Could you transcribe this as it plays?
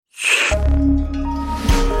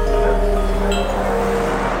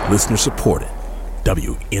Listener supported.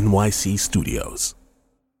 WNYC Studios.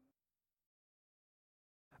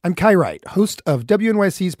 I'm Kai Wright, host of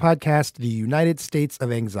WNYC's podcast, The United States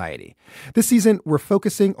of Anxiety. This season, we're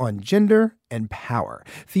focusing on gender and power,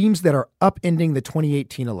 themes that are upending the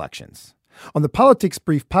 2018 elections. On the Politics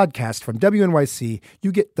Brief podcast from WNYC,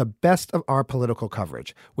 you get the best of our political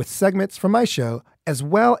coverage, with segments from my show, as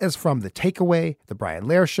well as from The Takeaway, The Brian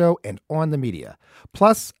Lehrer Show, and On the Media.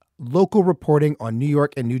 Plus, local reporting on New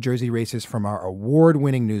York and New Jersey races from our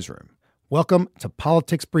award-winning newsroom. Welcome to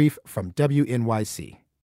Politics Brief from WNYC.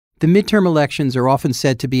 The midterm elections are often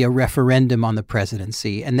said to be a referendum on the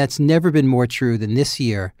presidency, and that's never been more true than this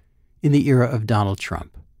year in the era of Donald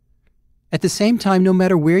Trump. At the same time, no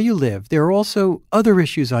matter where you live, there are also other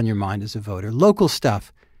issues on your mind as a voter, local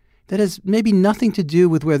stuff that has maybe nothing to do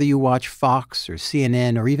with whether you watch Fox or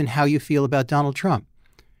CNN or even how you feel about Donald Trump.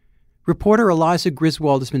 Reporter Eliza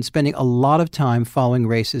Griswold has been spending a lot of time following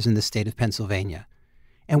races in the state of Pennsylvania.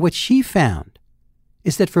 And what she found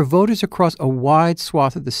is that for voters across a wide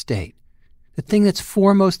swath of the state, the thing that's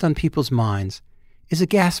foremost on people's minds is a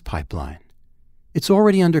gas pipeline. It's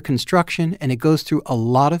already under construction, and it goes through a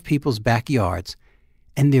lot of people's backyards,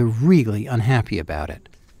 and they're really unhappy about it.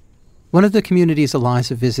 One of the communities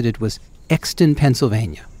Eliza visited was Exton,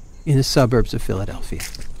 Pennsylvania, in the suburbs of Philadelphia.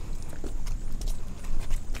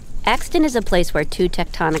 Exton is a place where two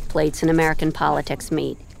tectonic plates in American politics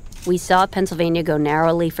meet. We saw Pennsylvania go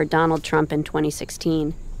narrowly for Donald Trump in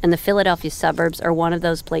 2016, and the Philadelphia suburbs are one of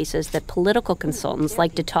those places that political consultants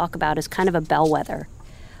like to talk about as kind of a bellwether.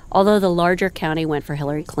 Although the larger county went for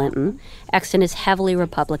Hillary Clinton, Exton is heavily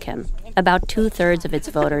Republican. About 2/3 of its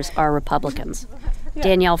voters are Republicans.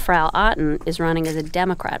 Danielle Frau-Otten is running as a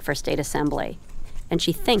Democrat for state assembly, and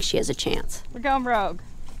she thinks she has a chance. We're going rogue.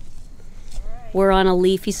 We're on a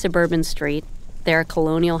leafy suburban street. There are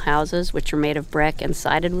colonial houses, which are made of brick and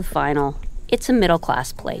sided with vinyl. It's a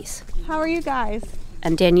middle-class place. How are you guys?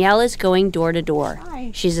 And Danielle is going door to door.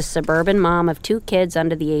 Hi. She's a suburban mom of 2 kids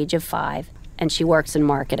under the age of 5, and she works in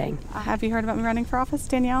marketing. Have you heard about me running for office,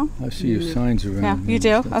 Danielle? I see your signs around. Yeah, you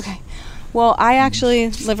do? Okay. Well, I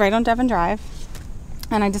actually live right on Devon Drive,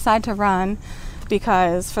 and I decided to run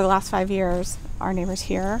because for the last 5 years, our neighbors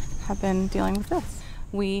here have been dealing with this.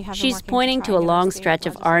 She's pointing to a long stretch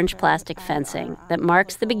of orange plastic fencing that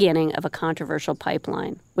marks the beginning of a controversial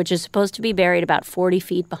pipeline, which is supposed to be buried about 40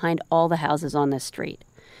 feet behind all the houses on this street.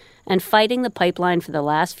 And fighting the pipeline for the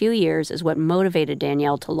last few years is what motivated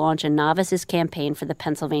Danielle to launch a novices campaign for the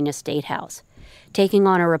Pennsylvania State House, taking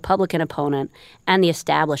on a Republican opponent and the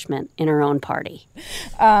establishment in her own party.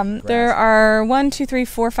 There are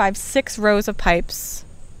 6 rows of pipes.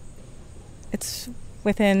 It's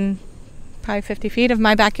within probably 50 feet of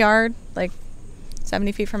my backyard, like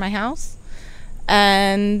 70 feet from my house.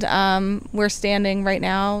 And we're standing right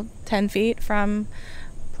now 10 feet from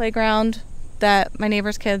playground that my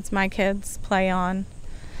neighbor's kids, my kids, play on.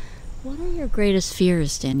 What are your greatest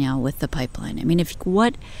fears, Danielle, with the pipeline? I mean,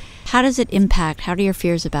 how does it impact, how do your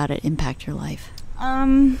fears about it impact your life?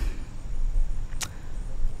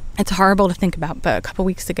 It's horrible to think about, but a couple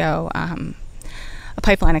weeks ago, a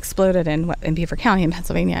pipeline exploded in Beaver County in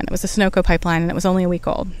Pennsylvania, and it was a Sunoco pipeline, and it was only a week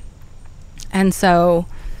old. And so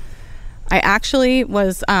I actually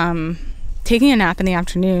was taking a nap in the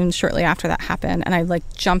afternoon shortly after that happened, and I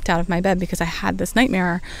jumped out of my bed because I had this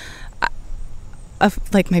nightmare of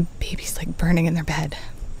my baby's burning in their bed.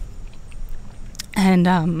 And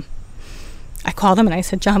I called them and I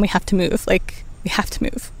said, John, we have to move. We have to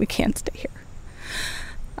move. We can't stay here.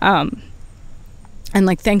 And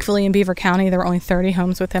thankfully in Beaver County, there were only 30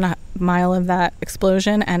 homes within a mile of that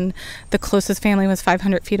explosion. And the closest family was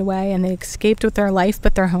 500 feet away, and they escaped with their life,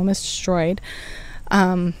 but their home is destroyed.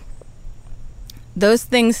 Those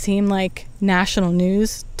things seem like national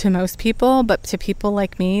news to most people, but to people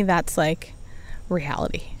like me, that's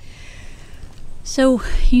reality. So,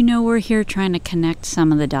 we're here trying to connect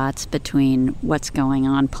some of the dots between what's going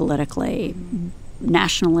on politically,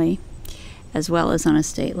 nationally, as well as on a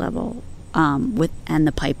state level. And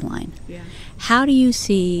the pipeline. Yeah. How do you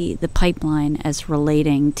see the pipeline as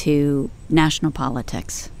relating to national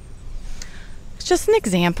politics? It's just an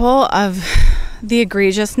example of the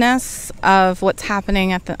egregiousness of what's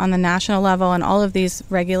happening on the national level and all of these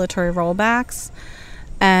regulatory rollbacks,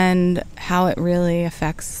 and how it really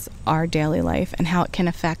affects our daily life and how it can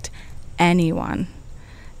affect anyone.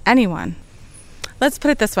 Let's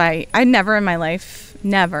put it this way. I never in my life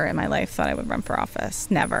thought I would run for office.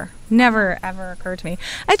 Never, ever occurred to me.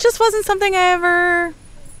 It just wasn't something I ever,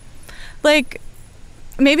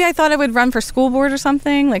 maybe I thought I would run for school board or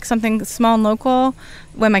something, like something small and local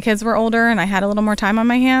when my kids were older and I had a little more time on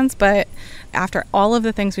my hands. But after all of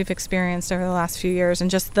the things we've experienced over the last few years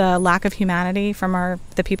and just the lack of humanity from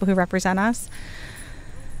the people who represent us,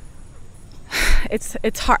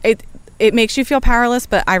 it's hard. It makes you feel powerless,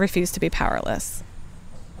 but I refuse to be powerless.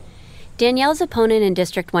 Danielle's opponent in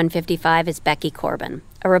District 155 is Becky Corbin,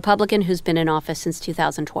 a Republican who's been in office since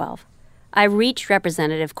 2012. I reached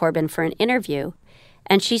Representative Corbin for an interview,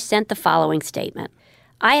 and she sent the following statement.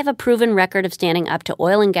 I have a proven record of standing up to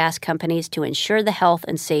oil and gas companies to ensure the health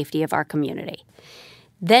and safety of our community.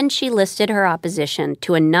 Then she listed her opposition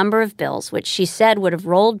to a number of bills which she said would have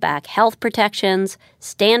rolled back health protections,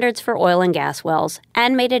 standards for oil and gas wells,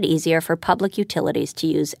 and made it easier for public utilities to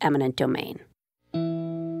use eminent domain.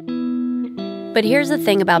 But here's the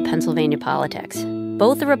thing about Pennsylvania politics.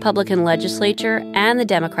 Both the Republican legislature and the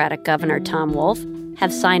Democratic Governor Tom Wolf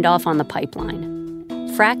have signed off on the pipeline.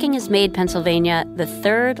 Fracking has made Pennsylvania the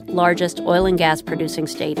third largest oil and gas producing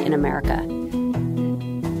state in America.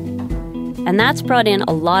 And that's brought in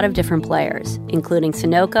a lot of different players, including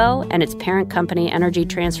Sunoco and its parent company Energy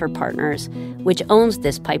Transfer Partners, which owns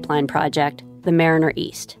this pipeline project, the Mariner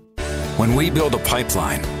East. When we build a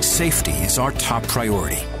pipeline, safety is our top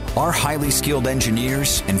priority. Our highly skilled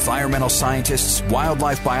engineers, environmental scientists,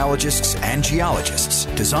 wildlife biologists, and geologists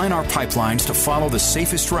design our pipelines to follow the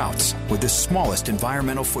safest routes with the smallest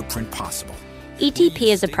environmental footprint possible. ETP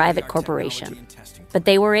is a private corporation, but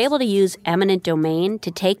they were able to use eminent domain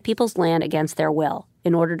to take people's land against their will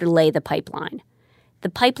in order to lay the pipeline. The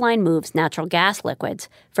pipeline moves natural gas liquids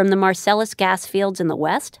from the Marcellus gas fields in the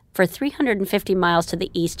west for 350 miles to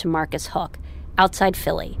the east to Marcus Hook, outside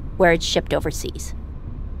Philly, where it's shipped overseas.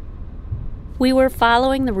 We were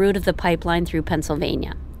following the route of the pipeline through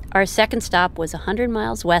Pennsylvania. Our second stop was 100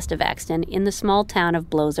 miles west of Exton in the small town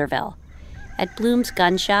of Blowserville. At Bloom's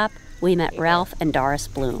gun shop, we met Ralph and Doris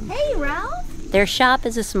Bloom. Hey, Ralph! Their shop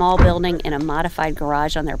is a small building in a modified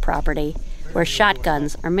garage on their property where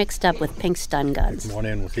shotguns are mixed up with pink stun guns. Come on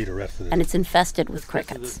in, we'll see the rest of it. And it's infested with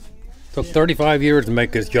crickets. It took 35 years to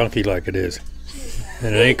make this junky like it is.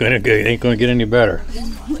 And it ain't gonna get any better.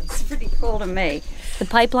 Looks pretty cool to me. The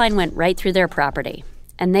pipeline went right through their property,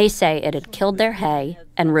 and they say it had killed their hay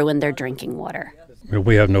and ruined their drinking water.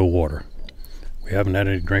 We have no water. We haven't had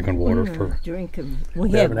any drinking water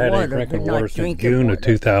We haven't had any drinking water since June of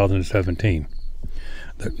 2017.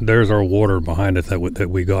 There's our water behind us that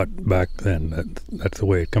we got back then. That's the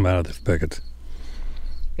way it come out of the spigots.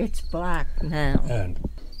 It's black now.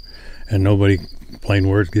 And nobody, plain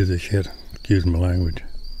words, gives a shit. Excuse my language.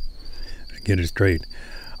 Get it straight.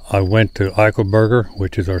 I went to Eichelberger,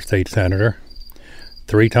 which is our state senator,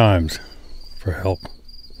 3 times for help.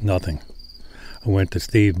 Nothing. I went to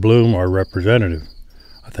Steve Bloom, our representative,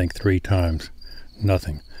 I think 3 times.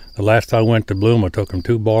 Nothing. The last time I went to Bloom, I took him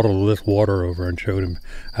 2 bottles of this water over and showed him,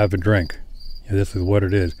 have a drink. This is what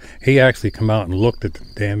it is. He actually come out and looked at the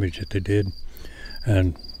damage that they did,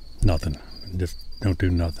 and nothing. Just don't do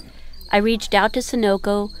nothing. I reached out to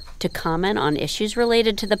Sunoco to comment on issues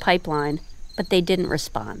related to the pipeline, but they didn't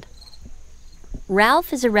respond.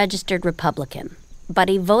 Ralph is a registered Republican, but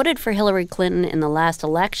he voted for Hillary Clinton in the last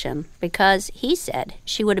election because he said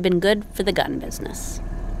she would have been good for the gun business.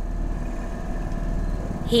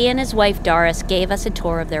 He and his wife Doris gave us a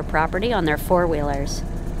tour of their property on their 4-wheelers.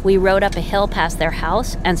 We rode up a hill past their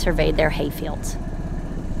house and surveyed their hayfields.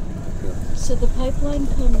 So the pipeline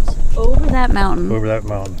comes over that mountain. Over that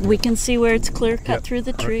mountain. We can see where it's clear cut through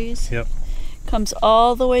the trees. Yep. Comes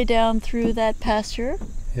all the way down through that pasture.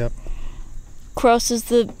 Yep. Crosses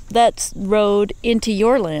that road into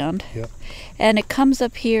your land. Yep. And it comes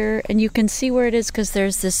up here, and you can see where it is because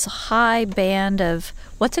there's this high band of,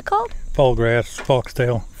 what's it called? Tallgrass,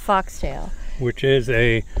 foxtail. Foxtail. Which is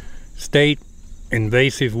a state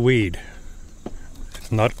invasive weed.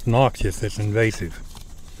 It's not noxious, it's invasive.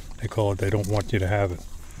 They call it, they don't want you to have it.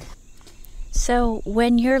 So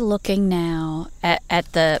when you're looking now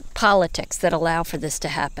at the politics that allow for this to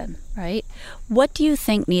happen, right? What do you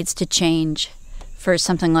think needs to change for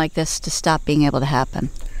something like this to stop being able to happen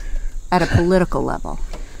at a political level?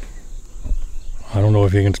 I don't know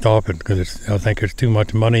if you can stop it because I think there's too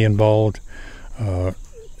much money involved.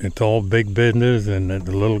 It's all big business, and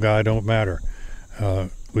the little guy don't matter.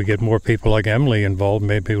 We get more people like Emily involved,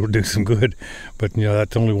 maybe it'll do some good. But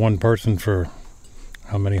that's only one person for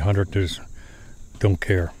how many hundred there's. Don't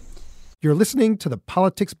care. You're listening to the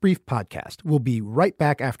Politics Brief podcast. We'll be right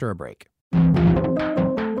back after a break.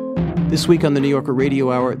 This week on the New Yorker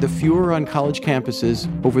Radio Hour, the furor on college campuses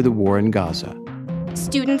over the war in Gaza.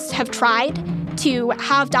 Students have tried to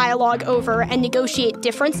have dialogue over and negotiate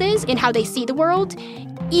differences in how they see the world,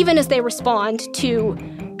 even as they respond to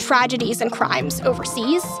tragedies and crimes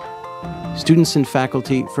overseas. Students and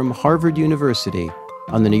faculty from Harvard University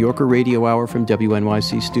on the New Yorker Radio Hour from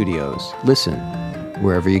WNYC Studios. Listen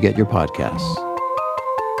wherever you get your podcasts.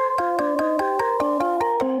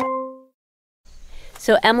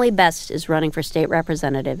 So Emily Best is running for state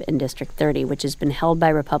representative in District 30, which has been held by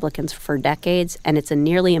Republicans for decades, and it's a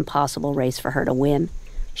nearly impossible race for her to win.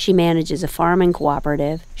 She manages a farming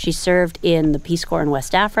cooperative. She served in the Peace Corps in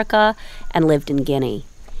West Africa and lived in Guinea.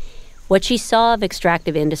 What she saw of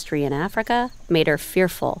extractive industry in Africa made her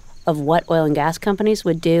fearful of what oil and gas companies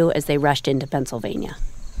would do as they rushed into Pennsylvania.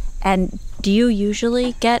 And do you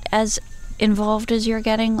usually get as involved as you're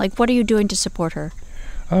getting? Like, what are you doing to support her?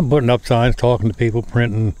 I'm putting up signs, talking to people,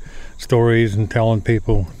 printing stories and telling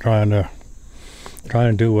people, trying to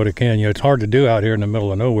do what I can. You know, it's hard to do out here in the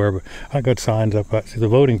middle of nowhere, but I got signs up. See, the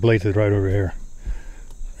voting place is right over here.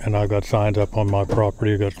 And I've got signs up on my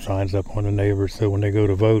property. I've got signs up on the neighbors. So when they go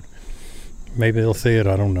to vote, maybe they'll see it.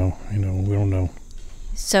 I don't know. You know, we don't know.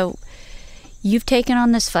 So you've taken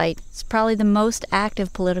on this fight. It's probably the most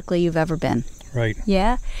active politically you've ever been. Right.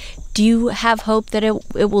 Yeah? Do you have hope that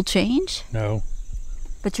it will change? No.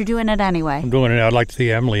 But you're doing it anyway. I'm doing it. I'd like to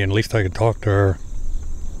see Emily, and at least I can talk to her.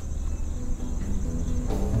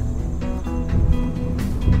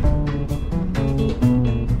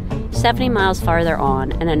 "70 miles farther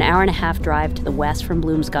on, and an hour-and-a-half drive to the west from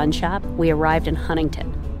Bloom's gun shop, we arrived in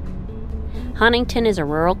Huntington. Huntington is a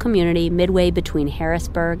rural community midway between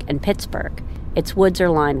Harrisburg and Pittsburgh. Its woods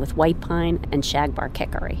are lined with white pine and shagbark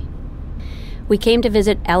hickory. We came to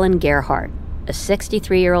visit Ellen Gerhardt, a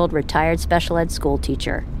 63-year-old retired special ed school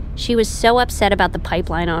teacher. She was so upset about the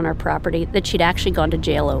pipeline on her property that she'd actually gone to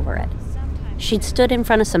jail over it. She'd stood in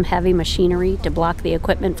front of some heavy machinery to block the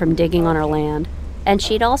equipment from digging on her land, and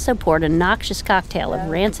she'd also poured a noxious cocktail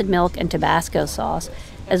of rancid milk and Tabasco sauce,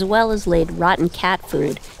 as well as laid rotten cat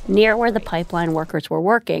food near where the pipeline workers were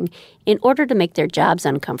working in order to make their jobs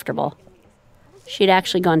uncomfortable. She'd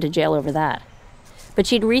actually gone to jail over that. But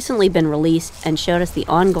she'd recently been released and showed us the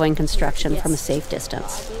ongoing construction from a safe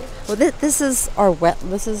distance. Well, this is our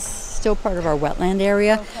this is still part of our wetland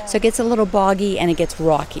area, so it gets a little boggy and it gets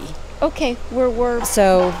rocky. Okay, we're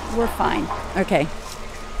fine. Okay.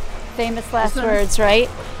 Famous last words, right?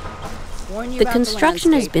 The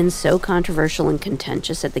construction has been so controversial and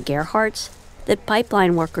contentious at the Gerhardts that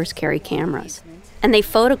pipeline workers carry cameras, and they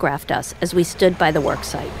photographed us as we stood by the work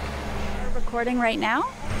site. We're recording right now?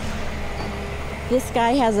 This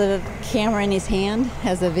guy has a camera in his hand,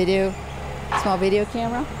 has a small video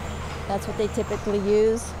camera. That's what they typically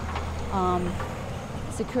use.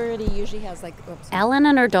 Security usually has Ellen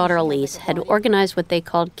and her daughter Elise had organized what they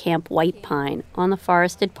called Camp White Pine on the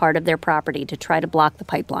forested part of their property to try to block the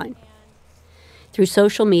pipeline. Through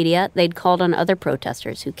social media, they'd called on other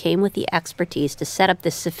protesters who came with the expertise to set up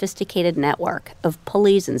this sophisticated network of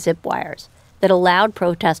pulleys and zip wires that allowed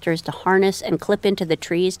protesters to harness and clip into the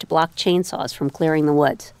trees to block chainsaws from clearing the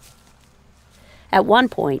woods. At one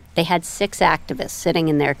point, they had 6 activists sitting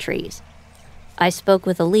in their trees. I spoke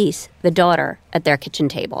with Elise, the daughter, at their kitchen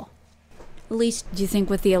table. Elise, do you think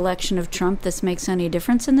with the election of Trump this makes any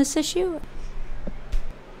difference in this issue?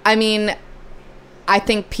 I mean, I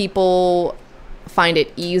think people find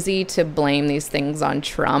it easy to blame these things on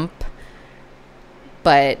Trump,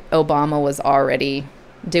 but Obama was already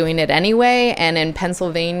doing it anyway. And in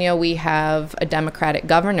Pennsylvania, we have a Democratic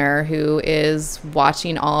governor who is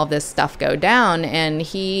watching all of this stuff go down, and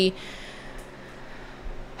he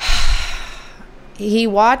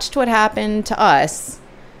watched what happened to us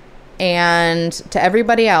and to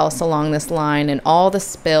everybody else along this line, and all the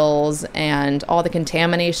spills and all the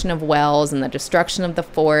contamination of wells and the destruction of the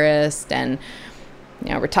forest, and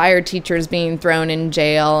retired teachers being thrown in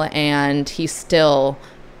jail, and he still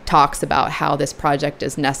talks about how this project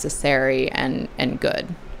is necessary and good,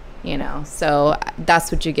 So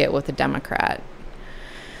that's what you get with a Democrat.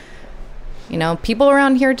 People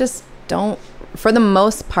around here just don't, for the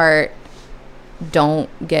most part, don't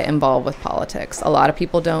get involved with politics. A lot of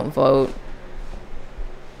people don't vote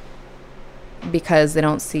because they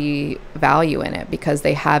don't see value in it, because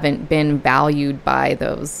they haven't been valued by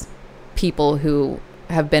those people who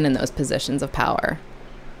have been in those positions of power.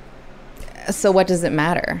 So what does it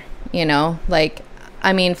matter?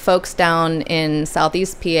 Folks down in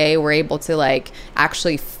Southeast PA were able to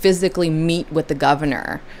actually physically meet with the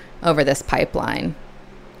governor over this pipeline.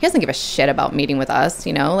 He doesn't give a shit about meeting with us,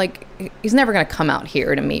 he's never going to come out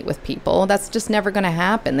here to meet with people. That's just never going to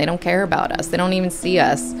happen. They don't care about us. They don't even see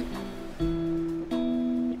us.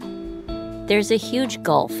 There's a huge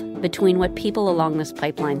gulf between what people along this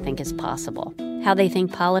pipeline think is possible, how they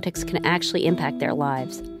think politics can actually impact their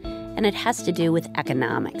lives, and it has to do with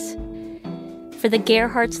economics. For the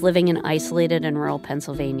Gerhardts living in isolated and rural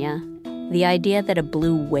Pennsylvania, the idea that a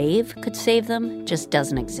blue wave could save them just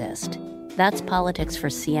doesn't exist. That's politics for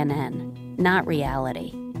CNN, not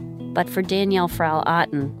reality. But for Danielle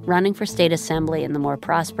Frau-Otten, running for state assembly in the more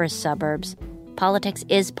prosperous suburbs, politics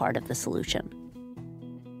is part of the solution.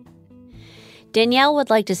 Danielle would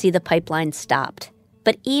like to see the pipeline stopped.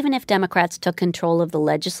 But even if Democrats took control of the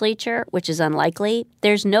legislature, which is unlikely,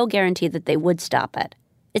 there's no guarantee that they would stop it.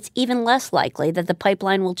 It's even less likely that the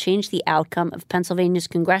pipeline will change the outcome of Pennsylvania's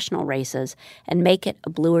congressional races and make it a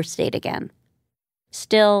bluer state again.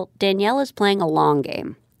 Still, Danielle is playing a long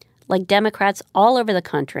game. Like Democrats all over the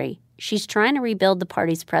country, she's trying to rebuild the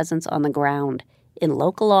party's presence on the ground, in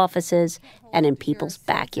local offices and in people's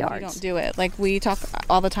backyards. We don't do it. Like we talk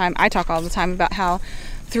all the time. I talk all the time about how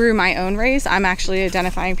through my own race, I'm actually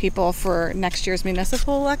identifying people for next year's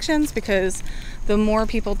municipal elections because the more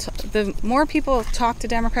people talk to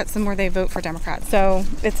Democrats, the more they vote for Democrats. So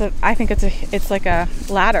I think it's like a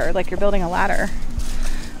ladder, like you're building a ladder.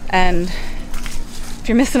 And if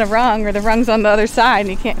you're missing a rung or the rung's on the other side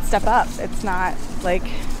and you can't step up, it's not like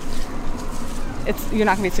you're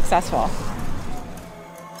not going to be successful.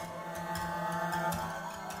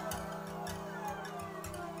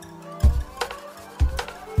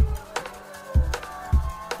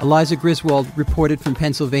 Eliza Griswold reported from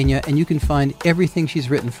Pennsylvania, and you can find everything she's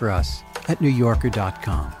written for us at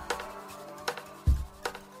NewYorker.com.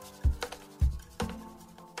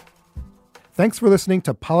 Thanks for listening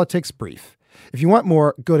to Politics Brief. If you want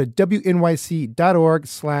more, go to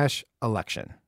wnyc.org/election.